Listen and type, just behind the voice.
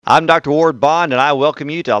I'm Dr. Ward Bond, and I welcome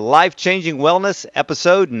you to Life Changing Wellness,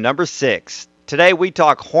 episode number 6. Today we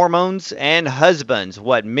talk hormones and husbands,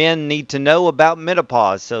 what men need to know about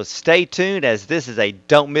menopause. So stay tuned as this is a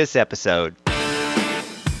don't miss episode.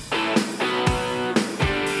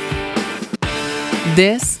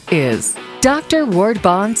 This is Dr. Ward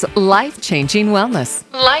Bond's Life Changing Wellness.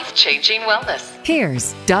 Life Changing Wellness.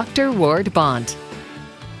 Here's Dr. Ward Bond.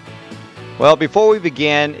 Well, before we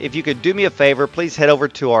begin, if you could do me a favor, please head over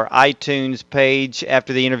to our iTunes page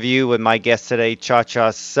after the interview with my guest today,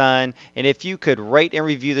 Cha-Cha's son. And if you could rate and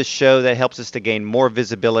review the show, that helps us to gain more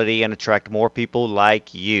visibility and attract more people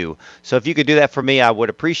like you. So if you could do that for me, I would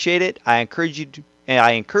appreciate it. I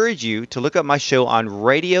encourage you to look up my show on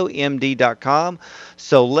radiomd.com.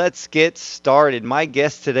 So let's get started. My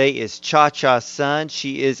guest today is Cha-Cha's son.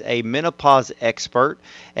 She is a menopause expert,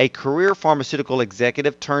 a career pharmaceutical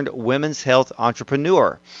executive turned women's health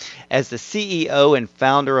entrepreneur. As the CEO and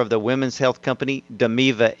founder of the women's health company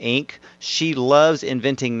Demiva Inc., she loves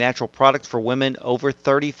inventing natural products for women over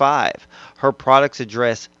 35. Her products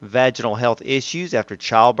address vaginal health issues after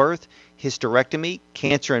childbirth, hysterectomy,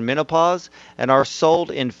 cancer, and menopause, and are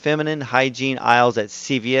sold in feminine hygiene aisles at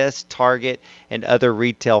CVS, Target, and other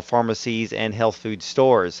retail pharmacies and health food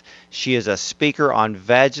stores. She is a speaker on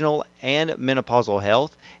vaginal and menopausal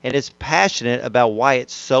health and is passionate about why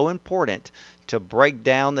it's so important to break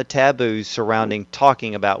down the taboos surrounding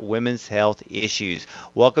talking about women's health issues.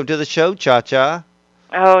 Welcome to the show, Cha-Cha.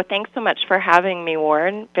 Oh, thanks so much for having me,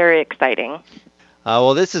 Warren. Very exciting.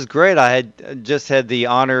 Well, this is great. I had just had the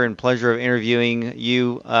honor and pleasure of interviewing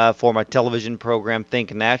you for my television program,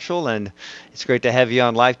 Think Natural, and it's great to have you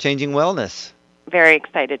on Life Changing Wellness. Very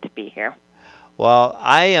excited to be here. Well,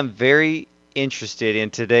 I am very interested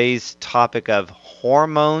in today's topic of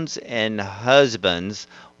hormones and husbands,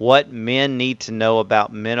 what men need to know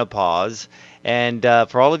about menopause. And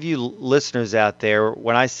for all of you listeners out there,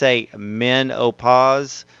 when I say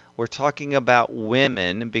menopause, we're talking about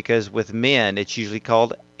women because with men, it's usually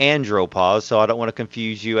called andropause. So I don't want to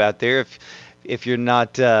confuse you out there if you're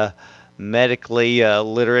not medically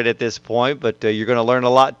literate at this point, but you're going to learn a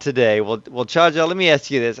lot today. Well, Cha-Cha, let me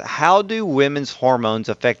ask you this. How do women's hormones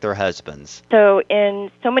affect their husbands? So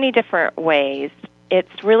in so many different ways,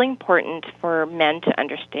 it's really important for men to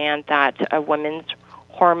understand that a woman's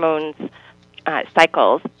hormones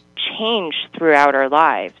cycles change throughout our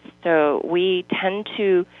lives. So we tend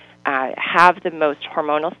to have the most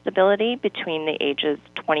hormonal stability between the ages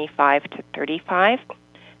 25 to 35.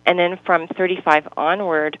 And then from 35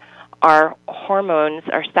 onward, our hormones,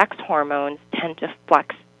 our sex hormones, tend to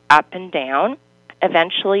flex up and down,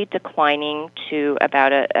 eventually declining to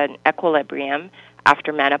about an equilibrium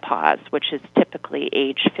after menopause, which is typically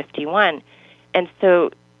age 51. And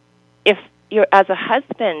so if you're, as a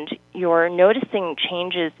husband, you're noticing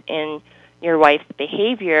changes in your wife's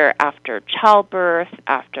behavior after childbirth,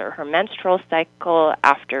 after her menstrual cycle,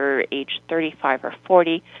 after age 35 or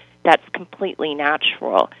 40, that's completely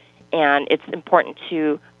natural. And it's important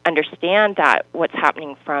to understand that what's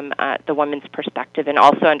happening from the woman's perspective and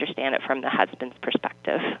also understand it from the husband's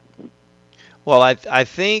perspective. Well, I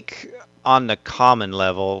think on the common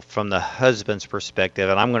level, from the husband's perspective,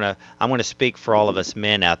 and I'm gonna speak for all of us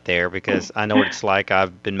men out there because I know what it's like.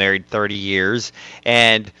 I've been married 30 years,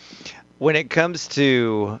 and when it comes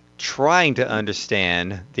to trying to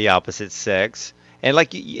understand the opposite sex, and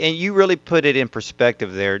you really put it in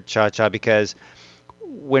perspective there, Cha-Cha, because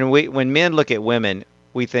when men look at women,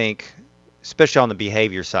 we think, especially on the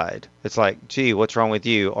behavior side, it's like, gee, what's wrong with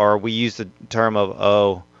you? Or we use the term of,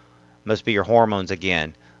 oh, must be your hormones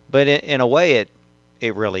again. But in a way,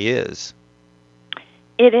 it really is.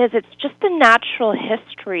 It is. It's just the natural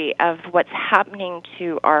history of what's happening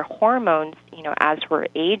to our hormones, as we're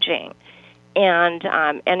aging. And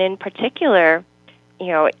in particular,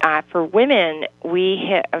 for women, we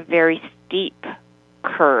hit a very steep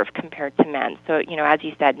curve compared to men. So, as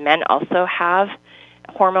you said, men also have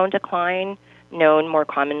hormone decline, known more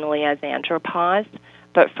commonly as andropause.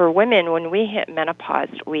 But for women, when we hit menopause,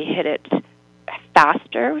 we hit it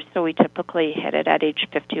faster. So we typically hit it at age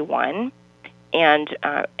 51, and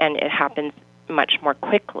it happens much more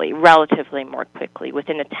quickly, relatively more quickly,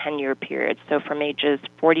 within a 10-year period. So from ages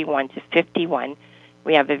 41 to 51,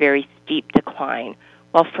 we have a very steep decline.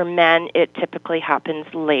 While for men, it typically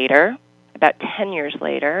happens later, about 10 years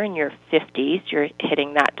later, in your 50s, you're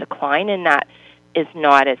hitting that decline, and that is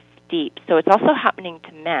not as steep. So it's also happening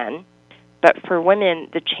to men, but for women,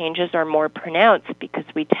 the changes are more pronounced because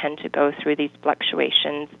we tend to go through these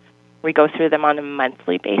fluctuations. We go through them on a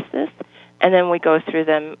monthly basis, and then we go through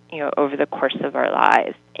them, over the course of our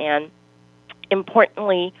lives. And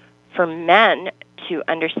importantly, for men to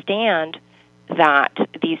understand that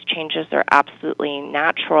these changes are absolutely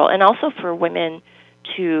natural, and also for women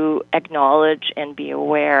to acknowledge and be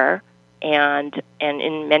aware and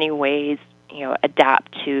in many ways,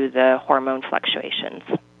 adapt to the hormone fluctuations.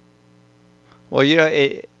 Well,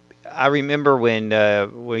 I remember when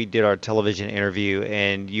we did our television interview,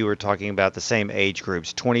 and you were talking about the same age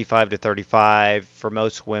groups, 25 to 35, for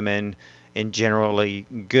most women in generally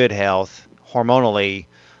good health, hormonally,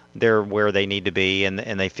 they're where they need to be, and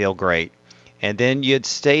they feel great. And then you had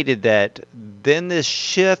stated that then this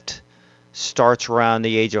shift starts around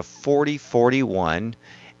the age of 40, 41,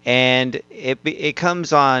 and it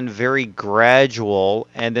comes on very gradual,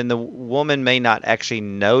 and then the woman may not actually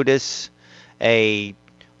notice a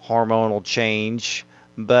hormonal change,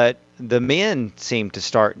 but the men seem to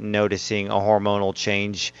start noticing a hormonal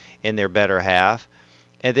change in their better half.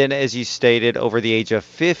 And then, as you stated, over the age of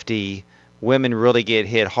 50, women really get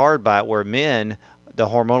hit hard by it, where men, the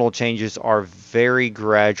hormonal changes are very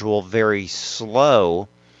gradual, very slow.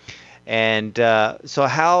 And so,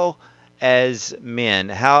 how, as men,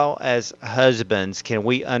 how, as husbands, can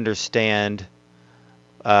we understand,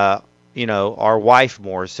 our wife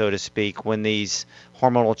more, so to speak, when these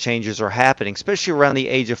hormonal changes are happening, especially around the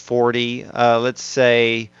age of 40? Let's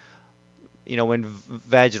say, when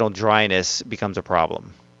vaginal dryness becomes a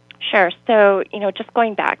problem. Sure. So, just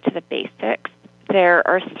going back to the basics, there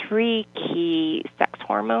are three key sex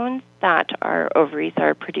hormones that our ovaries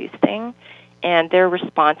are producing, and they're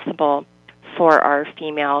responsible for our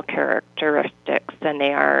female characteristics, and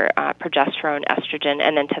they are progesterone, estrogen,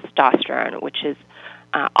 and then testosterone, which is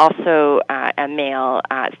also a male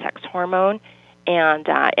sex hormone, and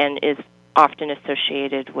is often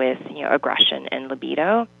associated with aggression and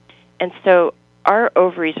libido. And so our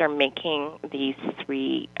ovaries are making these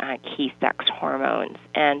three key sex hormones.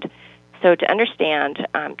 And so to understand,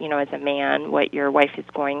 as a man, what your wife is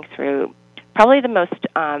going through, probably the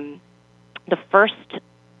first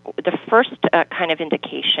kind of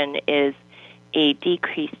indication is a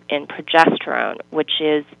decrease in progesterone, which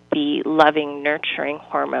is the loving, nurturing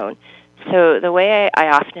hormone. So the way I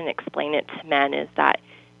often explain it to men is that,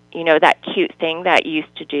 that cute thing that you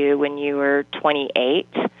used to do when you were 28,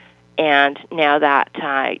 and now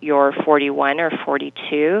that you're 41 or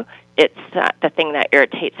 42, it's the thing that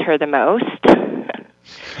irritates her the most.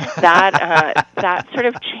 That sort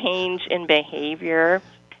of change in behavior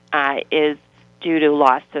is due to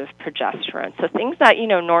loss of progesterone. So things that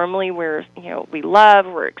normally we love,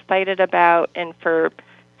 we're excited about, and for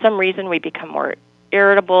some reason we become more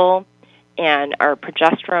irritable, and our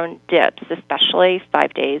progesterone dips, especially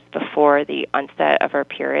 5 days before the onset of our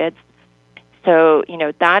periods. So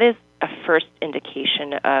that is a first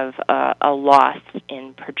indication of a loss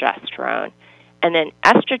in progesterone. And then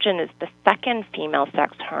estrogen is the second female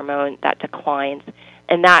sex hormone that declines,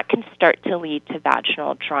 and that can start to lead to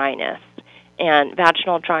vaginal dryness. And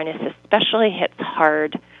vaginal dryness especially hits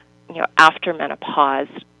hard, after menopause,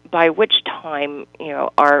 by which time,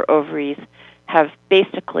 our ovaries have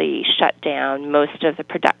basically shut down most of the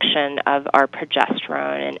production of our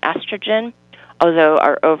progesterone and estrogen, although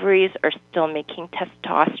our ovaries are still making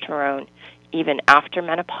testosterone even after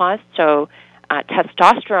menopause. So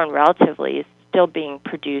testosterone relatively is still being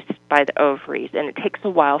produced by the ovaries, and it takes a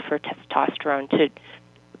while for testosterone to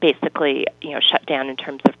basically, shut down in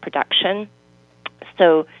terms of production.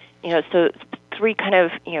 So, so three kind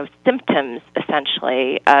of, symptoms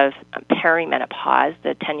essentially of perimenopause,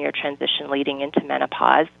 the 10-year transition leading into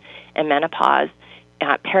menopause and menopause.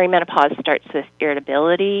 Perimenopause starts with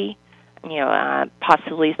irritability,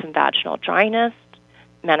 possibly some vaginal dryness.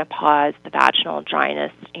 Menopause, the vaginal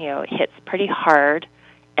dryness, hits pretty hard.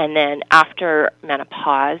 And then after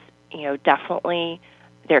menopause, definitely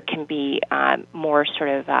there can be more sort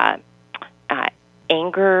of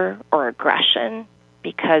anger or aggression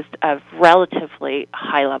because of relatively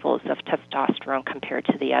high levels of testosterone compared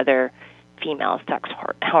to the other female sex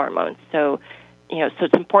hormones. So, so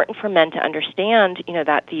it's important for men to understand,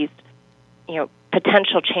 that these,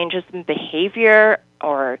 potential changes in behavior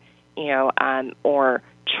or, or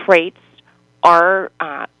traits are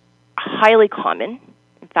highly common.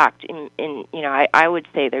 In fact, I would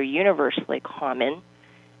say they're universally common,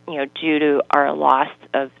 due to our loss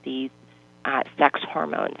of these sex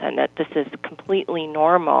hormones, and that this is completely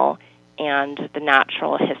normal and the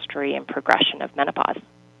natural history and progression of menopause.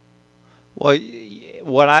 Well,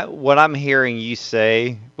 what I'm hearing you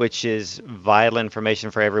say, which is vital information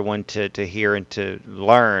for everyone to hear and to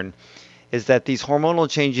learn, is that these hormonal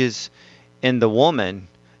changes in the woman,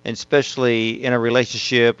 and especially in a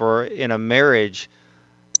relationship or in a marriage,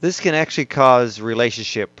 this can actually cause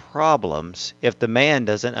relationship problems if the man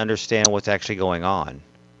doesn't understand what's actually going on.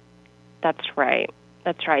 That's right.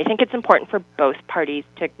 That's right. I think it's important for both parties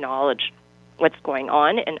to acknowledge what's going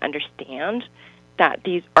on and understand that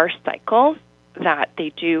these are cycles, that they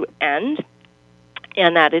do end,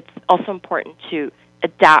 and that it's also important to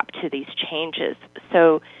adapt to these changes.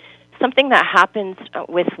 So something that happens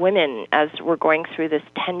with women as we're going through this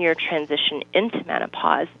 10-year transition into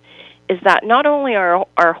menopause is that not only are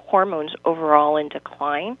our hormones overall in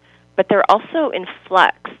decline, but they're also in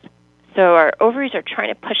flux. So our ovaries are trying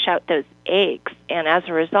to push out those eggs, and as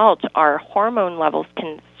a result, our hormone levels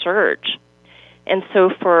can surge. And so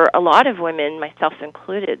for a lot of women, myself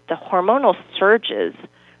included, the hormonal surges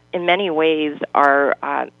in many ways are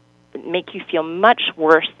make you feel much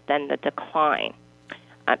worse than the decline.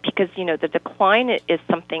 Because, the decline is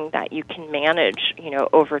something that you can manage,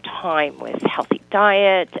 over time with healthy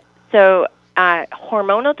diet. So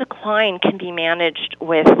hormonal decline can be managed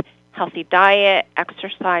with healthy diet,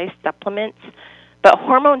 exercise, supplements. But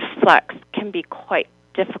hormone flux can be quite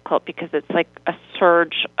difficult because it's like a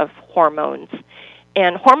surge of hormones.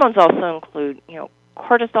 And hormones also include,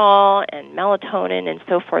 cortisol and melatonin and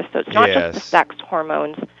so forth. So it's not just the sex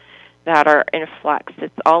hormones that are in flux.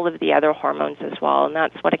 It's all of the other hormones as well, and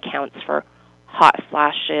that's what accounts for hot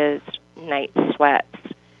flashes, night sweats,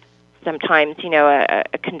 sometimes, a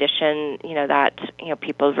condition, that,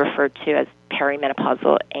 people have referred to as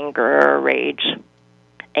perimenopausal anger, rage,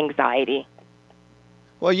 anxiety.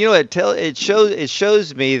 Well, it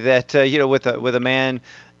shows me that with a man,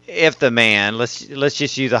 if the man, let's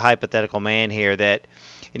just use a hypothetical man here, that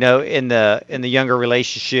in the younger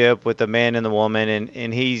relationship with the man and the woman,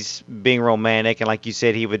 and he's being romantic, and like you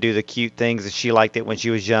said, he would do the cute things that she liked it when she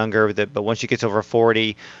was younger, but once she gets over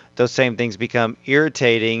 40, those same things become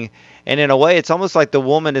irritating, and in a way it's almost like the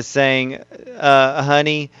woman is saying,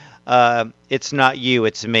 honey, it's not you,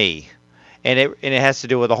 it's me, and it has to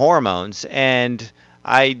do with the hormones. And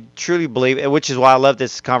I truly believe, which is why I love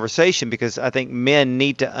this conversation, because I think men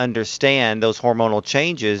need to understand those hormonal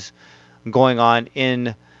changes going on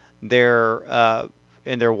in their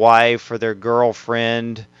wife or their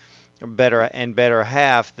girlfriend, or better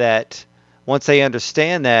half. That once they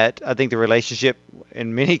understand that, I think the relationship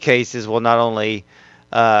in many cases will not only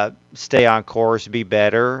stay on course, be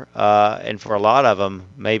better, and for a lot of them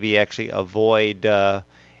maybe actually avoid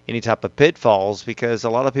any type of pitfalls, because a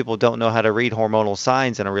lot of people don't know how to read hormonal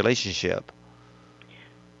signs in a relationship.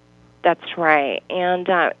 That's right, and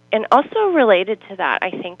also related to that,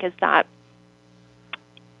 I think, is that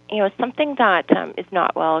something that is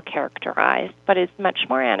not well characterized, but is much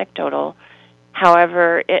more anecdotal.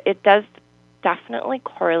 However, it does definitely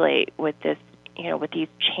correlate with this, with these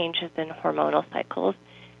changes in hormonal cycles.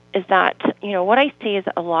 Is that what I see is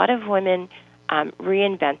a lot of women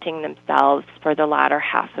reinventing themselves for the latter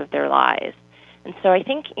half of their lives, and so I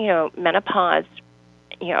think menopause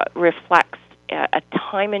reflects a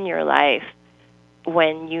time in your life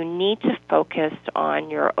when you need to focus on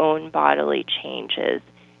your own bodily changes,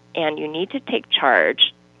 and you need to take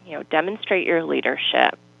charge, demonstrate your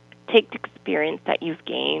leadership, take the experience that you've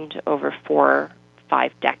gained over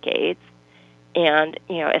 4-5 decades, and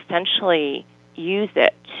essentially use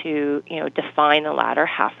it to define the latter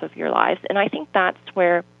half of your lives. And I think that's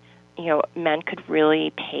where men could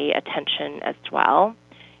really pay attention as well,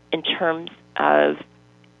 in terms of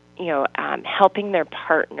helping their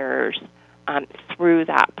partners through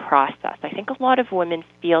that process. I think a lot of women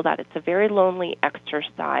feel that it's a very lonely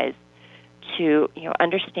exercise to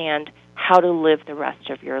understand how to live the rest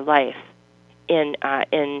of your life in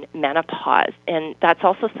menopause, and that's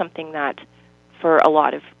also something that for a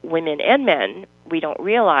lot of women and men, we don't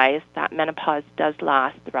realize that menopause does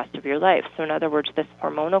last the rest of your life. So in other words, this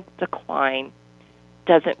hormonal decline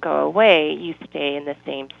doesn't go away. You stay in the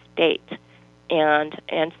same state. And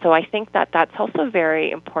so I think that that's also very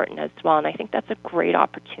important as well. And I think that's a great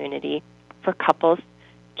opportunity for couples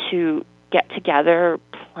to get together,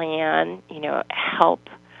 plan, help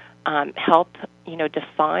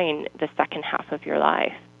define the second half of your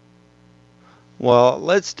life. Well,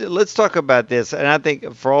 let's talk about this, and I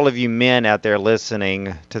think for all of you men out there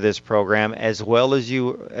listening to this program, as well as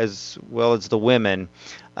the women,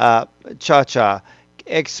 Cha-Cha,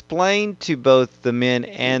 explain to both the men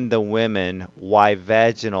and the women why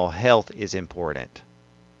vaginal health is important.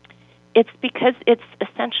 It's because it's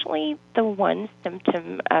essentially the one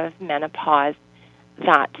symptom of menopause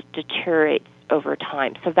that deteriorates over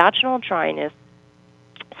time. So vaginal dryness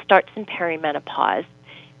starts in perimenopause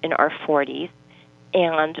in our 40s,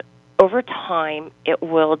 and over time, it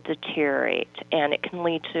will deteriorate, and it can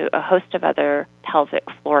lead to a host of other pelvic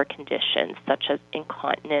floor conditions, such as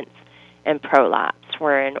incontinence and prolapse,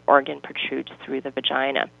 where an organ protrudes through the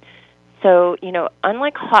vagina. So,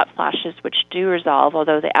 unlike hot flashes, which do resolve,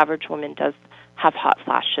 although the average woman does have hot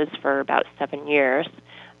flashes for about 7 years,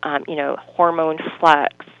 hormone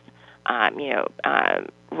flux,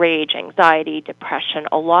 rage, anxiety, depression,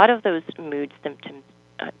 a lot of those mood symptoms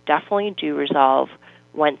definitely do resolve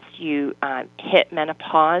once you hit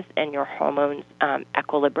menopause and your hormones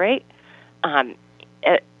equilibrate. So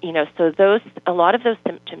a lot of those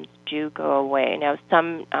symptoms do go away. Now,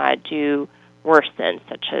 some do worsen,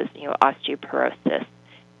 such as osteoporosis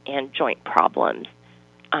and joint problems.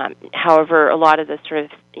 However, a lot of the sort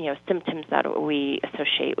of symptoms that we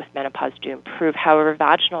associate with menopause do improve. However,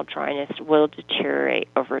 vaginal dryness will deteriorate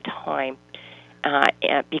over time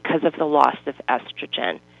because of the loss of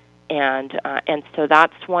estrogen, and so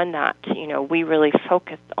that's one that we really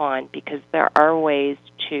focus on, because there are ways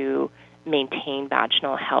to maintain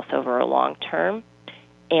vaginal health over a long term,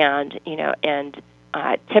 and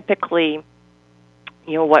typically,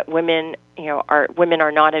 what women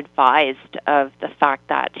are not advised of the fact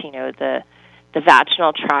that the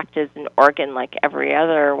vaginal tract is an organ like every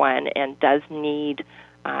other one and does need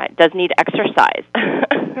exercise.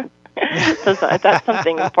 So that's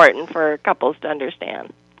something important for couples to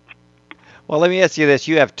understand. Well, let me ask you this: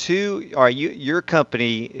 you have your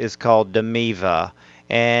company is called Demiva,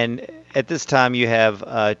 and at this time you have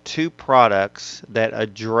 2 products that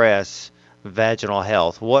address vaginal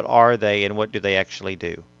health. What are they, and what do they actually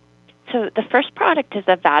do? So the first product is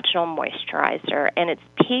a vaginal moisturizer, and it's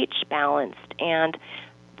pH balanced. And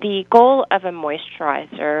the goal of a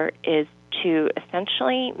moisturizer is to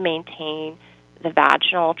essentially maintain the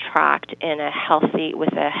vaginal tract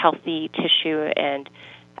with a healthy tissue and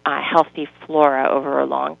healthy flora over a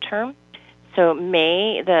long term. So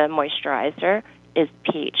the moisturizer, is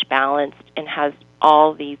pH balanced and has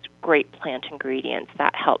all these great plant ingredients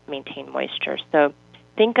that help maintain moisture. So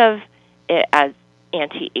think of it as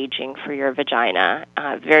anti-aging for your vagina,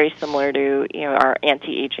 very similar to our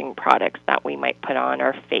anti-aging products that we might put on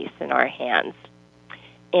our face and our hands.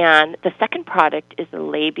 And the second product is a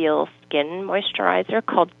labial skin moisturizer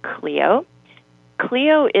called Cleo.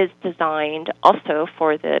 Cleo is designed also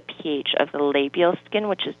for the pH of the labial skin,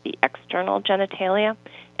 which is the external genitalia,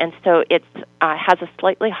 and so it has a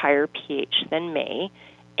slightly higher pH than May,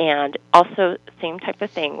 and also same type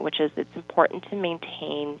of thing, which is it's important to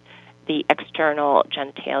maintain the external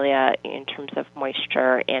genitalia in terms of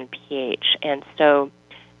moisture and pH. And so,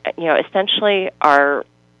 essentially our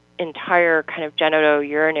entire kind of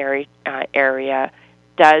genitourinary area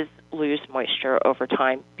does lose moisture over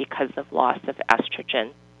time because of loss of estrogen.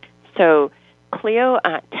 So Cleo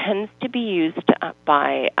tends to be used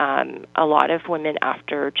by a lot of women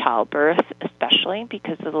after childbirth, especially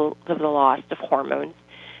because of the loss of hormones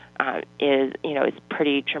is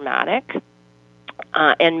pretty dramatic.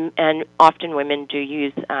 And often women do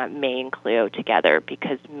use May and Cleo together,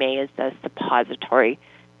 because May is a suppository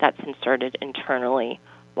that's inserted internally,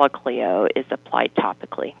 while Cleo is applied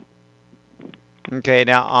topically. Okay,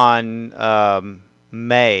 now on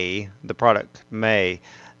May, the product May,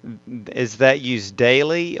 is that used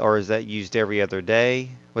daily or is that used every other day?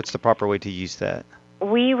 What's the proper way to use that?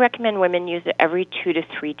 We recommend women use it every 2 to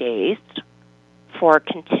 3 days for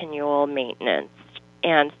continual maintenance.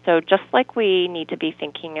 And so just like we need to be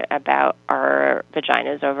thinking about our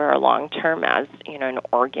vaginas over a long term as, an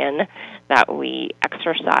organ that we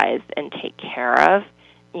exercise and take care of,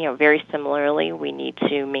 very similarly, we need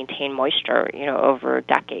to maintain moisture, over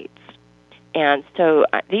decades. And so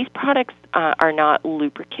these products are not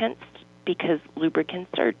lubricants, because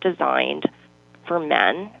lubricants are designed for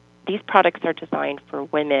men. These products are designed for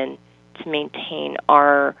women to maintain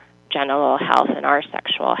our genital health and our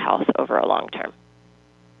sexual health over a long term.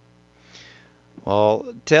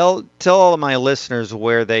 Well, tell all of my listeners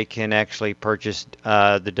where they can actually purchase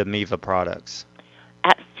the Demiva products.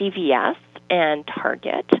 At CVS and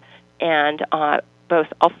Target, and both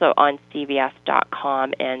also on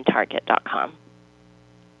CVS.com and Target.com.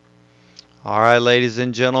 All right, ladies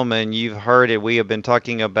and gentlemen, you've heard it. We have been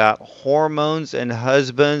talking about hormones and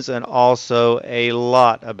husbands, and also a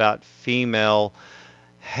lot about female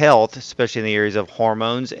health, especially in the areas of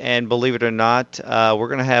hormones. And believe it or not, we're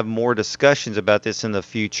going to have more discussions about this in the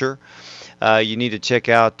future. You need to check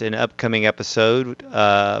out an upcoming episode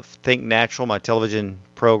of Think Natural, my television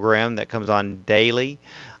program that comes on daily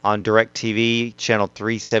on DirecTV, channel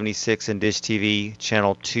 376, and Dish TV,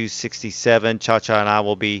 channel 267. Cha-Cha and I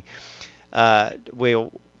will be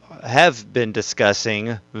have been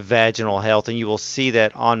discussing vaginal health, and you will see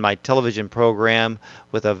that on my television program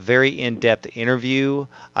with a very in-depth interview.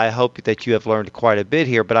 I hope that you have learned quite a bit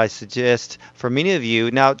here, but I suggest for many of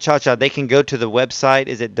you, now, Cha-Cha, they can go to the website,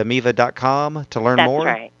 is it Damiva.com, to learn more?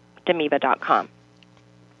 That's right, Damiva.com.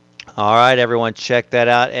 All right, everyone, check that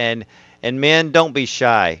out. And men, don't be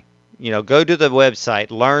shy. Go to the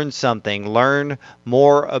website, learn something, learn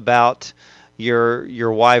more about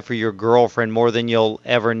your wife or your girlfriend more than you'll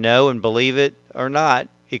ever know, and believe it or not,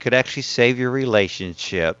 it could actually save your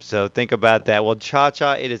relationship. So think about that. Well,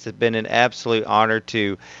 Cha-Cha, it has been an absolute honor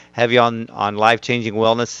to have you on Life Changing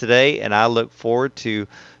Wellness today, and I look forward to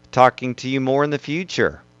talking to you more in the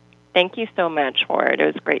future. Thank you so much, Ward. It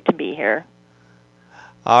was great to be here.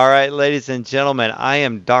 All right, ladies and gentlemen, I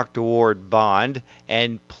am Dr. Ward Bond,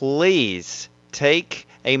 and please take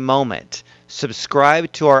a moment,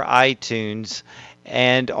 subscribe to our iTunes,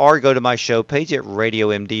 or go to my show page at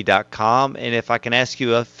radiomd.com. And if I can ask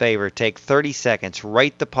you a favor, take 30 seconds,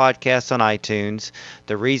 rate the podcast on iTunes.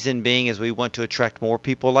 The reason being is we want to attract more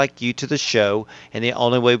people like you to the show, and the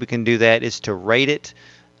only way we can do that is to rate it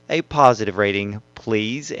a positive rating,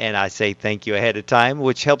 please. And I say thank you ahead of time,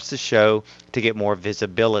 which helps the show to get more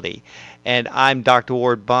visibility. And I'm Dr.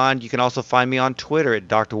 Ward Bond. You can also find me on Twitter at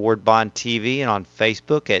Dr. Ward Bond TV and on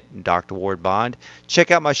Facebook at Dr. Ward Bond.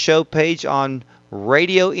 Check out my show page on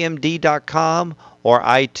radiomd.com or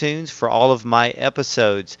iTunes for all of my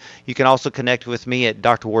episodes. You can also connect with me at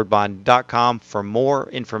drwardbond.com for more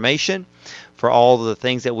information, for all the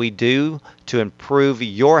things that we do to improve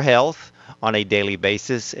your health on a daily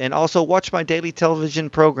basis. And also watch my daily television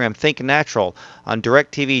program, Think Natural, on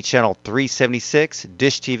DirecTV Channel 376,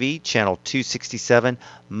 Dish TV Channel 267,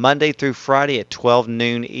 Monday through Friday at 12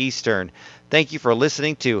 noon Eastern. Thank you for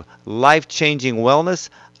listening to Life Changing Wellness.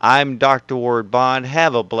 I'm Dr. Ward Bond.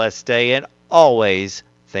 Have a blessed day, and always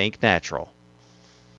think natural.